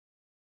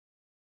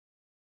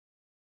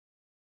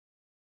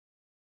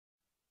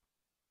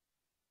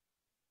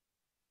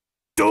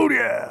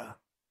Kazuya!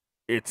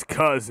 It's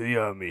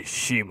Kazuya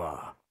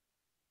Mishima.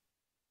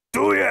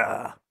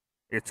 Kazuya!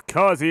 It's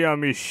Kazuya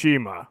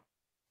Mishima.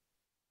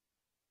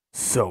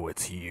 So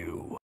it's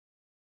you.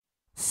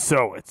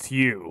 So it's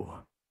you.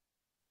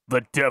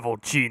 The Devil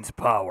Gene's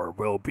power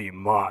will be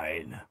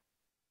mine.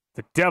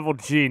 The Devil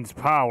Gene's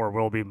power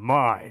will be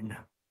mine.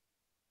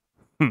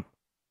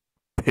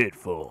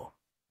 Pitfall.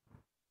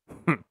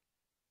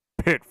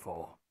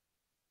 Pitfall.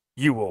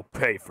 You will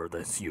pay for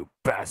this, you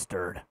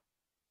bastard.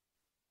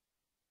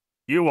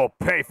 You will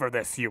pay for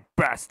this, you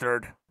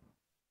bastard.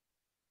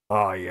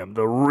 I am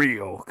the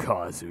real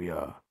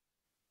Kazuya.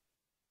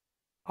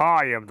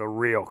 I am the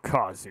real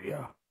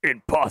Kazuya.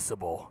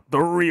 Impossible. The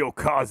real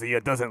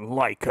Kazuya doesn't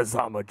like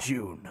Kazama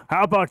Jun.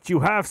 How about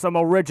you have some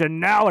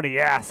originality,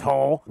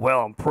 asshole?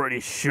 Well, I'm pretty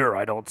sure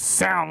I don't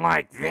sound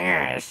like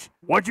this.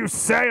 What'd you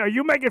say? Are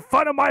you making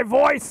fun of my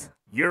voice?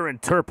 Your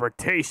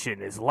interpretation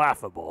is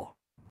laughable.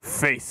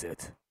 Face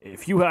it.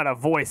 If you had a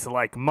voice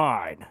like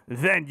mine,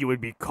 then you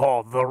would be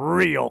called the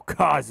real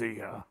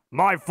Kazuya.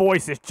 My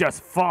voice is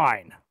just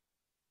fine.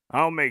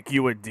 I'll make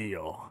you a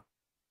deal.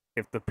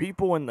 If the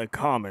people in the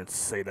comments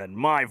say that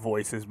my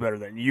voice is better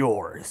than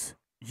yours,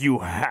 you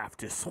have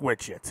to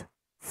switch it.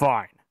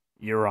 Fine,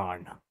 you're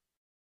on.